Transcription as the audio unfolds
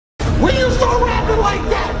Exactly like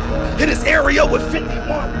that. Hit this area with 51.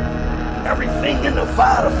 Everything in the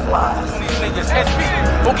Vada flies. These niggas, SP,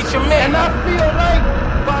 go get your man. And I feel like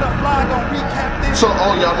Vada fly gonna recap this. So,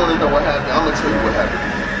 oh, y'all want to know what happened? I'm gonna tell you what happened.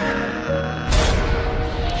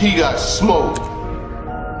 He got smoked.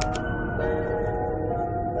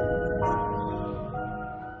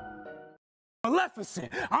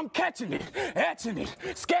 Maleficent, I'm catching it, etching it,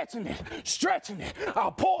 sketching it, stretching it.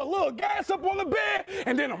 I'll pour a little gas up on the bed,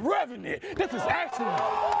 and then I'm revving it. This is excellent.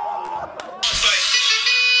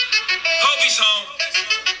 Hope he's home.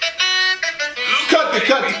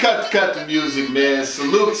 Cut the music, man.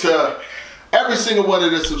 Salute to every single one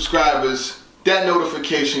of the subscribers. That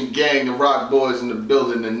notification gang, the Rock Boys in the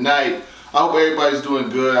building tonight. I hope everybody's doing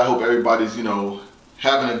good. I hope everybody's,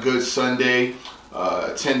 having a good Sunday.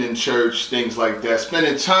 Attending church, things like that,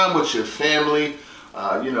 spending time with your family,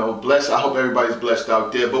 blessed. I hope everybody's blessed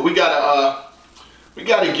out there. But we gotta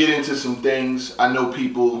get into some things. I know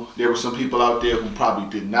there were some people out there who probably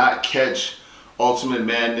did not catch Ultimate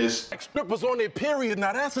Madness. Strippers on their period,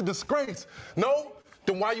 now that's a disgrace. No?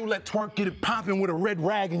 Then why you let Twerk get it popping with a red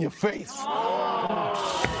rag in your face?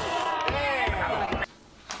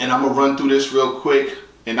 And I'm gonna run through this real quick,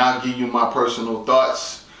 and I'll give you my personal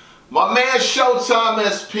thoughts. My man Shotime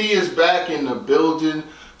SP is back in the building,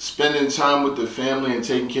 spending time with the family and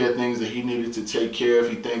taking care of things that he needed to take care of.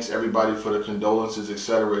 He thanks everybody for the condolences,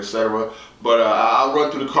 etc., etc. But I'll run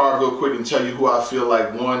through the card real quick and tell you who I feel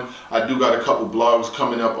like won. I do got a couple blogs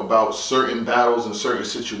coming up about certain battles and certain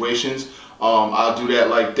situations. I'll do that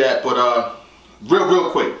like that. But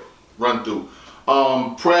real quick, run through.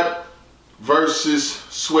 Prep versus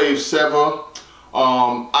Swave Sever.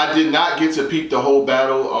 I did not get to peep the whole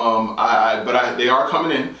battle, but they are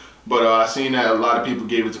coming in. But I seen that a lot of people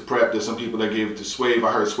gave it to Prep. There's some people that gave it to Swave.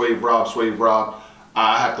 I heard Swave Rob.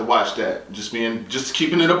 I have to watch that. Just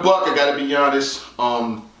keeping it a buck. I gotta be honest.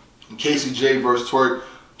 KCJ versus Twerk.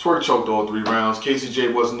 Twerk choked all 3 rounds.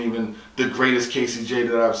 KCJ wasn't even the greatest KCJ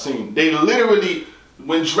that I've seen. They literally,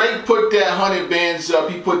 when Drake put that 100 bands up,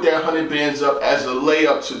 he put that 100 bands up as a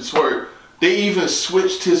layup to Twerk. They even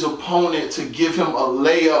switched his opponent to give him a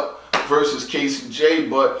layup versus KCJ,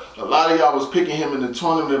 but a lot of y'all was picking him in the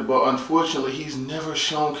tournament, but unfortunately he's never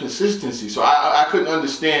shown consistency. So I couldn't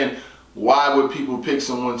understand why would people pick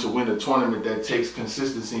someone to win a tournament that takes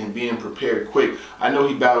consistency and being prepared quick. I know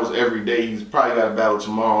he battles every day. He's probably got a battle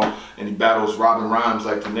tomorrow, and he battles Robin Rhymes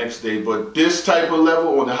like the next day, but this type of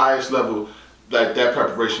level, on the highest level, like that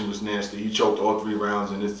preparation was nasty. He choked all 3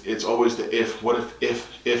 rounds, and it's always the if. What if?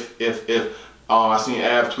 I seen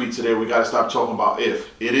Av tweet today, we gotta stop talking about if.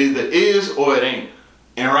 It either is or it ain't.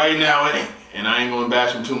 And right now it ain't. And I ain't gonna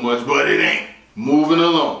bash him too much, but it ain't. Moving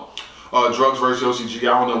along. Drugs versus Yoshi G.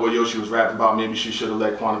 I don't know what Yoshi was rapping about. Maybe she should have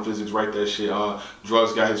let Quantum Physics write that shit.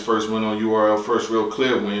 Drugs got his first win on URL, first real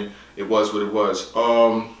clear win. It was what it was.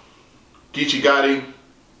 Geechee Gotti,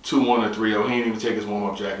 2-1 or 3-0. He ain't even take his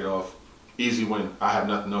warm-up jacket off. Easy win. I have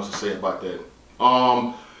nothing else to say about that.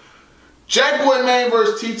 Jakkboy Main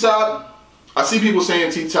versus T-Top. I see people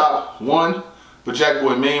saying T-Top won, but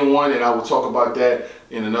Jakkboy Main won, and I will talk about that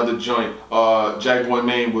in another joint. Jakkboy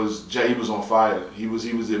Main was on fire. It was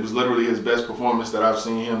literally his best performance that I've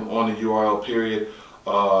seen him on the URL period.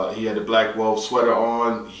 He had the Black Wolf sweater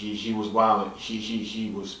on. He was wilding.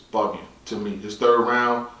 He was bugging to me. His 3rd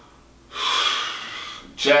round,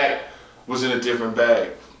 Jack was in a different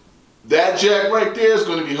bag. That Jack right there is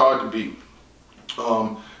going to be hard to beat.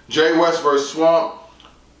 Jerry West versus Swamp.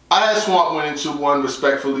 I had Swamp winning 2-1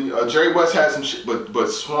 respectfully. Jerry West had some shit, but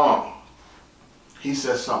Swamp, he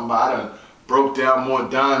said something about I done broke down more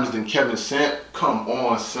dimes than Kevin Sant. Come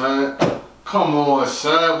on, son. Come on,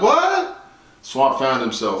 son. What? Swamp found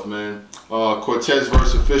himself, man. Cortez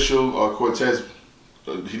versus Official. Cortez,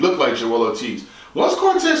 he looked like Joel Ortiz. Once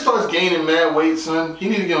Cortez starts gaining mad weight, son, he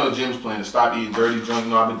need to get on a gym's plan and stop eating dirty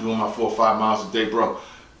junk. I've been doing my 4 or 5 miles a day, bro.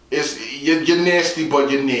 You're nasty,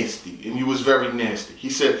 but you're nasty. And you was very nasty. He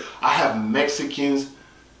said, I have Mexicans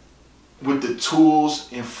with the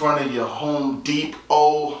tools in front of your Home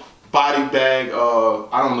Depot body bag.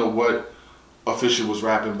 I don't know what Official was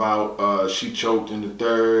rapping about. She choked in the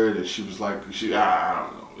 3rd, and she was like, I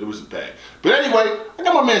don't know. It was a bag. But anyway, I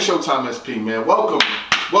got my man Shotime SP, man. Welcome,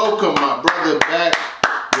 my brother, back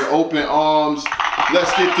with open arms.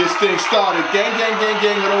 Let's get this thing started. Gang, gang, gang,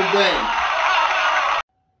 gang, little bang.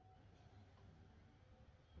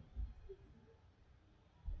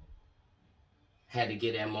 Had to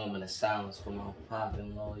get that moment of silence for my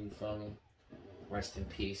pop-in-law, you feel me? Rest in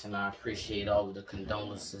peace, and I appreciate all of the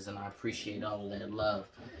condolences, and I appreciate all of that love.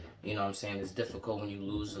 You know what I'm saying? It's difficult when you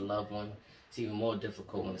lose a loved one, It's even more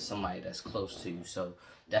difficult when it's somebody that's close to you. So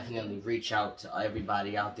definitely reach out to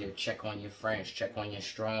everybody out there. Check on your friends. Check on your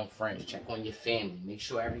strong friends. Check on your family. Make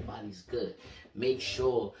sure everybody's good. Make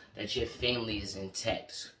sure that your family is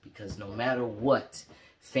intact. Because no matter what,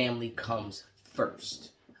 family comes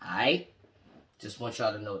first. Alright? Just want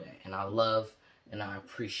y'all to know that. And I love and I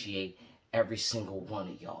appreciate every single one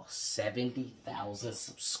of y'all. 70,000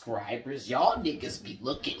 subscribers. Y'all niggas be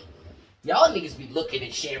looking. Y'all niggas be looking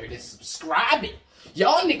and sharing and subscribing.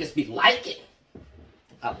 Y'all niggas be liking.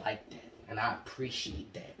 I like that. And I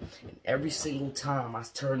appreciate that. And every single time I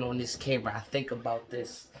turn on this camera, I think about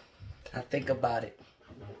this. I think about it.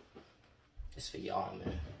 It's for y'all,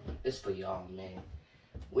 man. It's for y'all, man.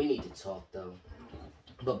 We need to talk, though.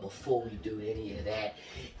 But before we do any of that,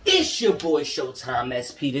 it's your boy Shotime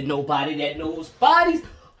SP, the nobody that knows bodies.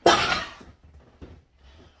 Bah!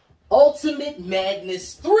 Ultimate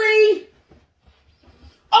Madness 3.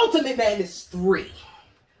 Ultimate Madness 3.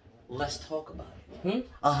 Let's talk about it.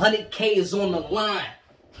 100K is on the line.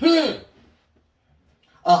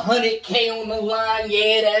 100K on the line.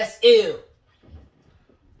 Yeah, that's ill.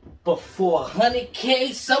 But for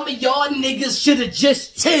 100K, some of y'all niggas should have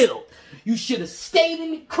just chilled. You should have stayed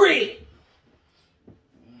in the crib.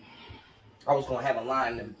 I was going to have a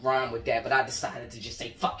line to rhyme with that, but I decided to just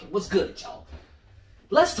say, fuck it. What's good, y'all?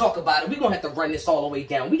 Let's talk about it. We're going to have to run this all the way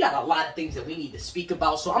down. We got a lot of things that we need to speak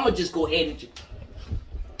about, so I'm going to just go ahead and just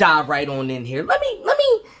dive right on in here.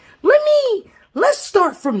 Let's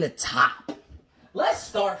start from the top. Let's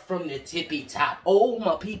start from the tippy top. Oh,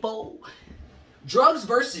 my people. Drugs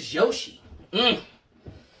versus Yoshi.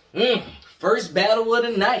 First battle of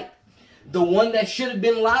the night. The one that should have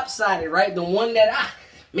been lopsided, right? The one that,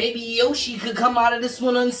 maybe Yoshi could come out of this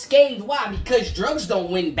one unscathed. Why? Because Drugs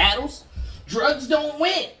don't win battles. Drugs don't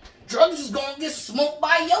win. Drugs is going to get smoked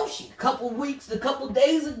by Yoshi. A couple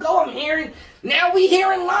days ago, now we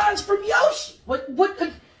hearing lines from Yoshi.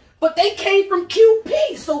 But they came from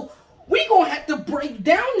QP, so we going to have to break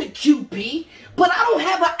down the QP, but I don't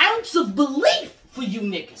have an ounce of belief for you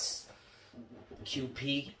niggas.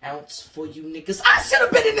 QP ounce for you niggas. I should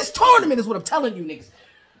have been in this tournament is what I'm telling you niggas.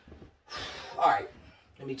 Alright,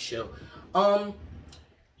 let me chill.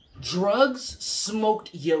 Drugs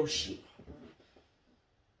smoked Yoshi.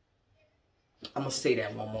 I'm gonna say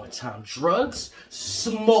that one more time. Drugs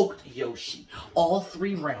smoked Yoshi. All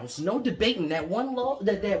 3 rounds. No debating that one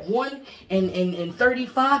that 1 and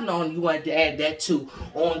 35. No, you had to add that too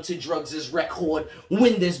on to Drugs' record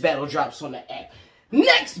when this battle drops on the app.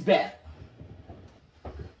 Next battle.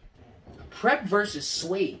 Prep versus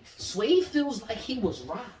Swave. Swave feels like he was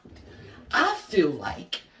robbed. I feel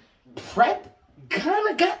like Prep kind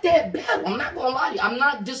of got that battle. I'm not gonna lie to you. I'm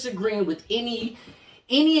not disagreeing with any of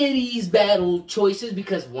these battle choices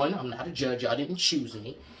because, one, I'm not a judge. Y'all didn't choose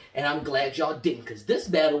me. And I'm glad y'all didn't because this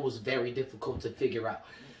battle was very difficult to figure out.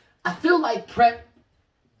 I feel like Prep,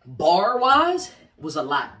 bar-wise, was a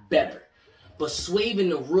lot better. But Swave in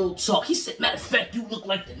the real talk, he said, matter of fact, you look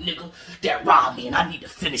like the nigga that robbed me and I need to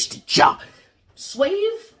finish the job.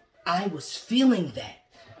 Swave, I was feeling that.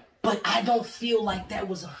 But I don't feel like that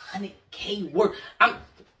was 100K worth. I'm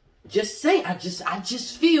just saying, I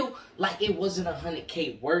just feel like it wasn't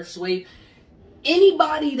 100K worth, Swave.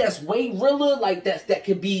 Anybody that's way realer, like that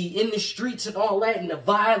could be in the streets and all that, and the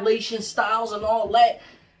violation styles and all that,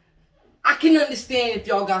 I can understand if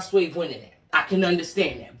y'all got Swave winning it. I can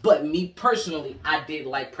understand that. But me personally, I did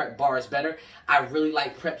like Prep bars better. I really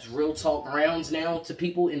like Prep's real talk rounds now to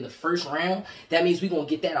people in the first round. That means we're going to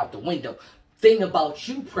get that out the window. Thing about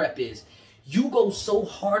you, Prep, is you go so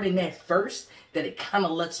hard in that first that it kind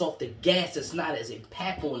of lets off the gas. It's not as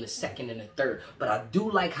impactful in the second and the third. But I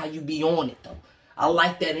do like how you be on it, though. I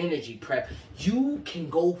like that energy, Prep. You can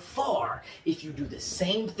go far if you do the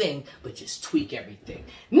same thing, but just tweak everything.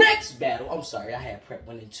 Next battle. I'm sorry, I had Prep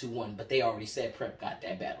winning 2-1, but they already said Prep got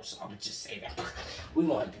that battle, so I'm going to just say that. We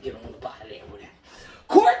wanted to get on the body there with that.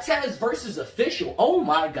 Cortez versus Official. Oh,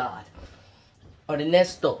 my God.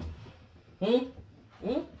 Ernesto.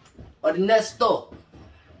 Ernesto.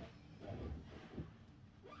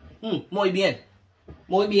 Muy bien.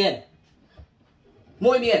 Muy bien.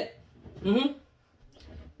 Muy bien.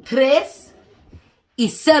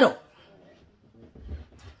 3-0.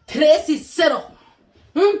 3-0.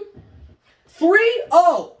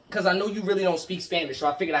 3-0. Because I know you really don't speak Spanish, so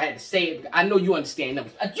I figured I had to say it. I know you understand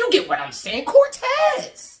numbers. You get what I'm saying.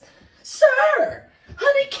 Cortez. Sir.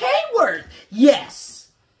 100K worth. Yes.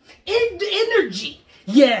 Energy.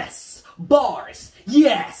 Yes. Bars.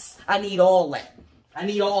 Yes. I need all that. I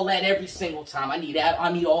need all that every single time. I need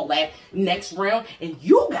all that next round, and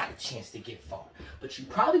you got a chance to get far. But you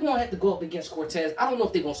probably won't have to go up against Cortez. I don't know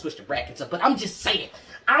if they're going to switch the brackets up, but I'm just saying.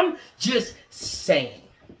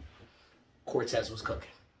 Cortez was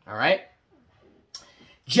cooking, all right?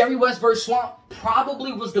 Jerry West versus Swamp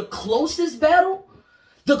probably was the closest battle.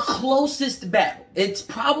 It's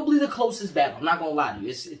probably the closest battle. I'm not going to lie to you.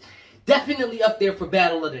 It's definitely up there for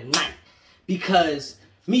battle of the night. Because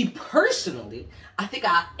me personally, I think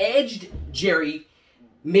I edged Jerry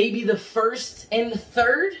maybe the first and the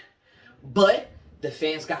third. But the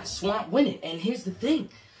fans got Swamp winning. And here's the thing.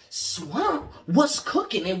 Swamp was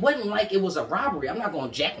cooking. It wasn't like it was a robbery. I'm not going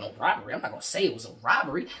to jack no robbery. I'm not going to say it was a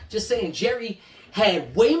robbery. Just saying Jerry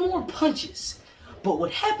had way more punches. But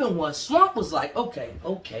what happened was Swamp was like, okay,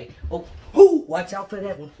 watch out for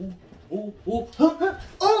that one.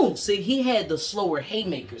 Oh, see, he had the slower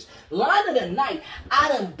haymakers. Line of the night, I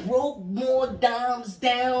done broke more dimes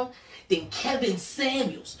down than Kevin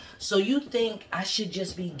Samuels. So you think I should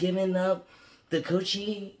just be giving up the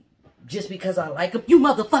coochie just because I like him? You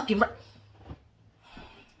motherfucking right.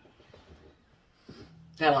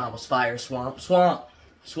 That line was fire, Swamp.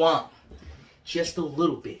 Just a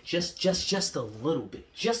little bit. Just a little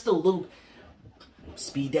bit. Just a little.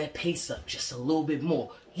 Speed that pace up just a little bit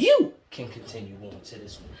more. You can continue on to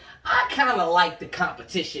this one. I kind of like the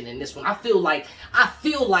competition in this one. I feel like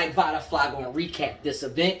Vada Fly gonna recap this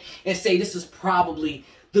event and say this is probably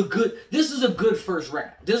this is a good first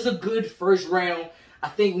round. This is a good first round. I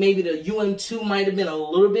think maybe the UM2 might have been a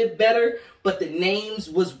little bit better, but the names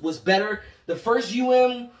was better. The first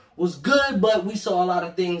UM was good, but we saw a lot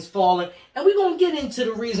of things falling. And we're going to get into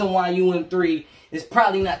the reason why UM3 is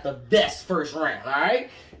probably not the best first round, all right?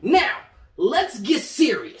 Now, let's get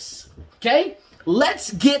serious, okay?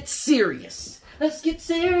 Let's get serious. Let's get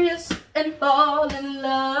serious and fall in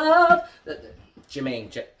love.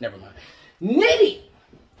 Jermaine, never mind. Nitty,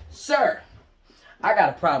 sir, I got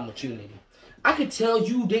a problem with you, Nitty. I could tell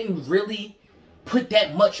you didn't really put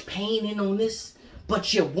that much pain in on this,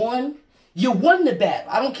 but you won. You won the battle.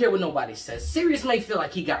 I don't care what nobody says. Sirius may feel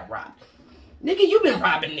like he got robbed. Nigga, you been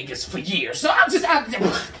robbing niggas for years. So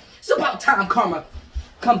it's about time karma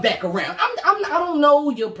come back around. I don't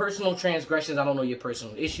know your personal transgressions. I don't know your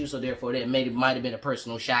personal issues. So therefore, that might have been a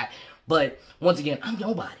personal shot. But once again, I'm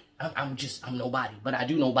nobody. I'm nobody. But I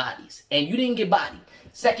do know bodies. And you didn't get bodied.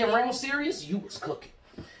 Second round, Sirius, you was cooking.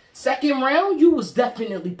 Second round, you was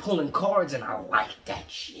definitely pulling cards. And I liked that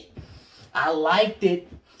shit. I liked it.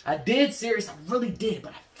 I did, Sirius, I really did,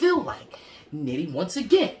 but I feel like Nitty, once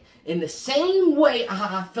again, in the same way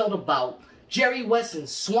I felt about Jerry West and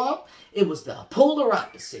Swamp, it was the polar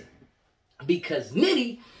opposite. Because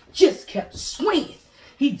Nitty just kept swinging.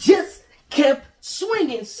 He just kept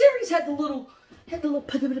swinging. Sirius had the little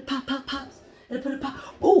pops.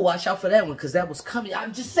 Oh, watch out for that one, because that was coming.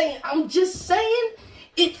 I'm just saying,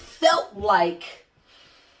 it felt like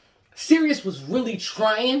Sirius was really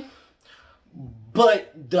trying.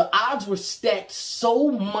 But the odds were stacked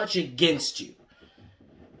so much against you.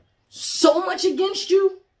 So much against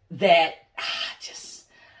you that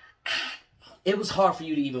it was hard for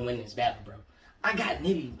you to even win this battle, bro. I got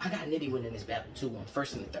Nitty winning this battle 2-1.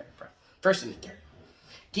 First and the third, bro. First and the third.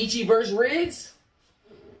 Geechee versus Riggs.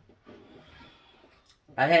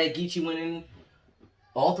 I had Geechee winning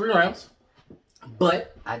all 3 rounds.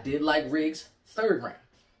 But I did like Riggs' third round.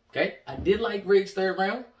 Okay? I did like Riggs' third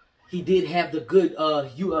round. He did have the good,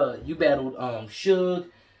 you battled, Suge,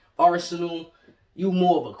 Arsenal. You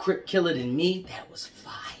more of a Crip killer than me. That was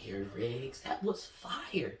fire, Riggs. That was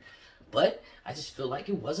fire. But I just feel like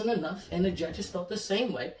it wasn't enough, and the judges felt the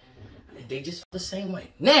same way. They just felt the same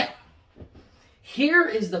way. Now, here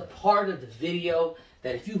is the part of the video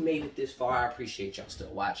that if you made it this far, I appreciate y'all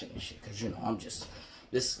still watching this shit. Because, you know,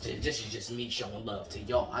 this is just me showing love to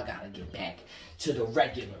y'all. I gotta get back to the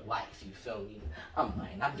regular life, you feel me? I'm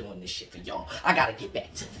doing this shit for y'all. I gotta get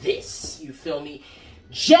back to this, you feel me?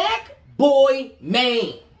 Jakkboy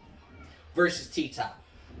Maine versus T-Top.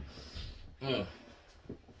 You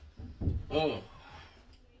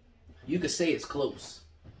could say it's close.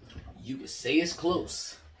 You could say it's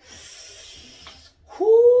close.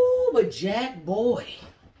 Whoo, but Jakkboy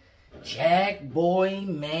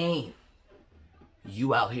Maine,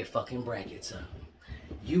 you out here fucking brackets up.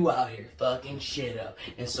 You out here fucking shit up.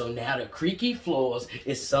 And so now the creaky floors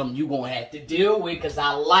is something you gonna have to deal with, because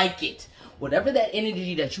I like it. Whatever that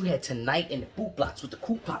energy that you had tonight in the boot blocks with the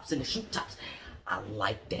cool pops and the shoot tops, I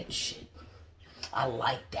like that shit. I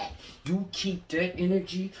like that. You keep that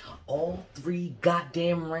energy all 3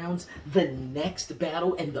 goddamn rounds. The next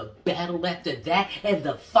battle and the battle after that and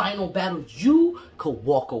the final battle, you could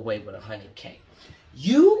walk away with 100K.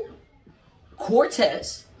 You,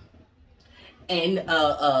 Cortez, and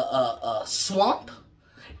Swamp,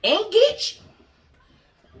 and Gitch,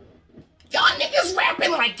 y'all niggas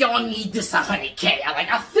rapping like y'all need this 100K.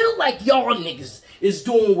 I feel like y'all niggas is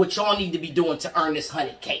doing what y'all need to be doing to earn this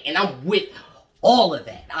 100K. And I'm with all of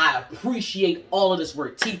that. I appreciate all of this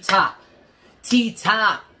work.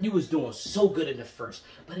 T-Top, you was doing so good in the first,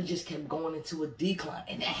 but it just kept going into a decline.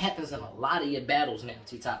 And that happens in a lot of your battles now,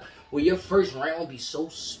 T-Top, where your first round be so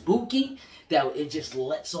spooky that it just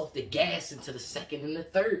lets off the gas into the second and the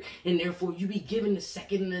third. And therefore, you be giving the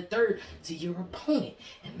second and the third to your opponent.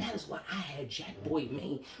 And that is why I had Jakkboy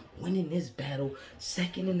Maine winning this battle,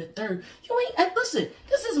 second and the third. You ain't, listen,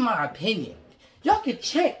 this is my opinion. Y'all can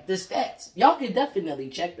check the stats. Y'all can definitely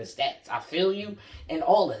check the stats. I feel you and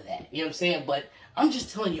all of that. You know what I'm saying? But I'm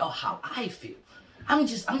just telling y'all how I feel. I'm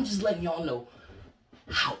just letting y'all know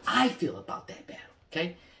how I feel about that battle.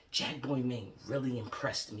 Okay? Jakkboy Maine really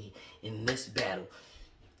impressed me in this battle.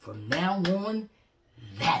 From now on,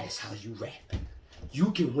 that is how you rap. You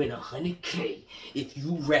can win 100K if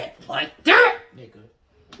you rap like that, nigga.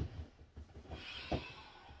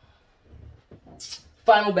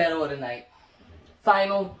 Final battle of the night.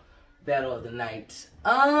 Final battle of the night.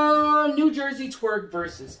 New Jersey Twerk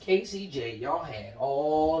versus KCJ. Y'all had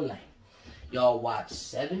all night. Y'all watched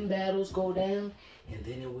 7 battles go down, and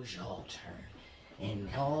then it was y'all turn. And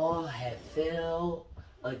y'all have fell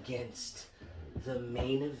against the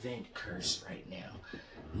main event curse right now.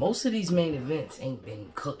 Most of these main events ain't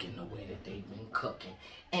been cooking the way that they've been cooking.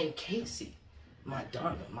 And Casey, my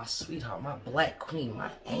darling, my sweetheart, my black queen,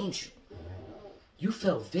 my angel, you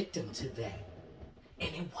fell victim to that.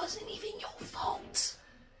 And it wasn't even your fault.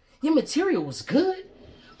 Your material was good.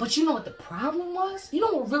 But you know what the problem was? You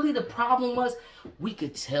know what really the problem was? We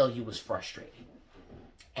could tell you was frustrated.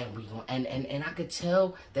 And I could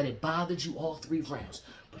tell that it bothered you all 3 rounds.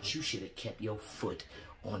 But you should have kept your foot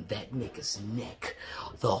on that nigga's neck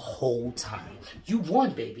the whole time. You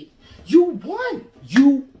won, baby. You won.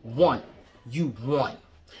 You won. You won.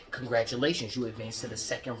 Congratulations, you advanced to the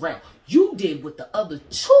 2nd round. You did what the other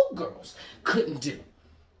 2 girls couldn't do.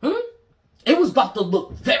 It was about to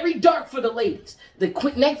look very dark for the ladies. The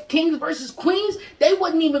next Kings versus Queens, they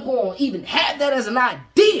wasn't even going to even have that as an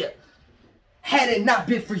idea. Had it not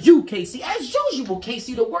been for you, Casey. As usual,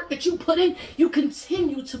 Casey, the work that you put in, you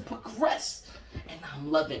continue to progress. And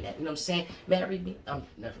I'm loving that. You know what I'm saying? Marry me? Never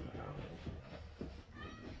mind.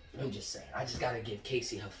 I'm just saying. I just got to give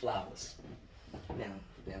Casey her flowers. Now,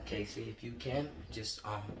 Casey, if you can, just,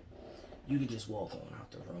 you can just walk on out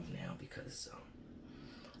the room now because,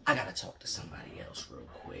 I gotta talk to somebody else real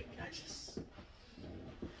quick.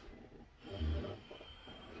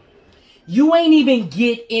 You ain't even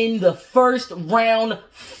get in the first round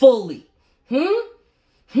fully. You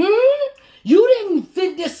didn't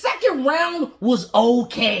fit. The 2nd round was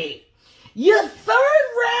okay. Your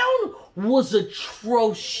 3rd round was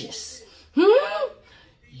atrocious.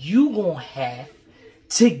 You gonna have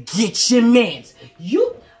to get your mans.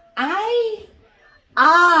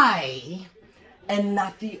 I am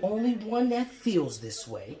not the only one that feels this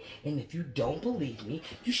way. And if you don't believe me,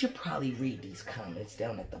 you should probably read these comments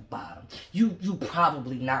down at the bottom. You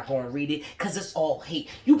probably not going to read it because it's all hate.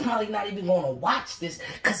 You probably not even going to watch this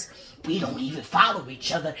because we don't even follow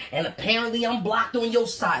each other. And apparently I'm blocked on your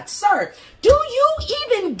side. Sir, do you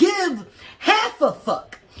even give half a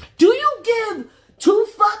fuck? Do you give 2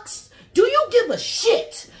 fucks? Do you give a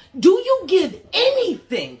shit? Do you give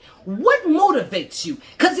anything? What motivates you?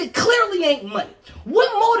 Because it clearly ain't money.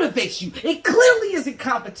 What motivates you? It clearly isn't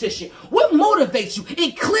competition. What motivates you?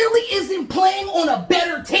 It clearly isn't playing on a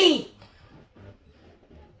better team.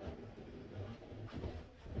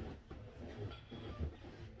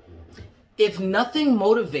 If nothing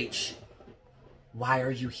motivates you, why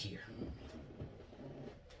are you here?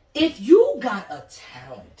 If you got a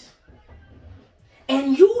talent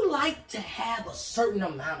and you like to have a certain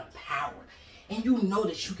amount of power, and you know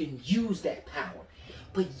that you can use that power,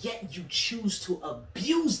 but yet you choose to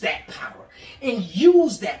abuse that power and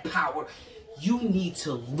use that power, you need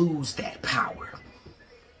to lose that power.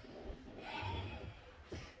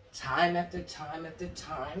 Time after time after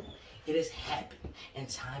time, it has happened. And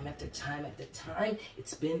time after time after time,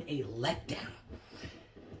 it's been a letdown.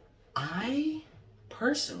 I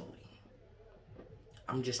personally,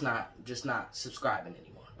 I'm just not subscribing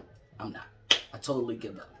anymore. I'm not. I totally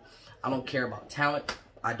give up. I don't care about talent.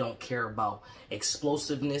 I don't care about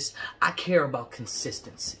explosiveness. I care about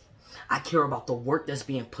consistency. I care about the work that's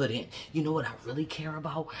being put in. You know what I really care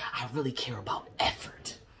about? I really care about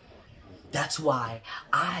effort. That's why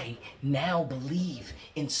I now believe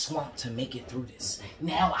in Swamp to make it through this.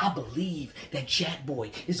 Now I believe that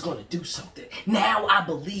Jakkboy is going to do something. Now I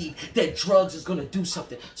believe that Drugs is going to do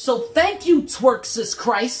something. So thank you, Twerksis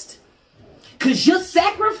Christ. Because your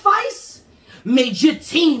sacrifice made your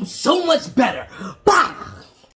team so much better. Bye.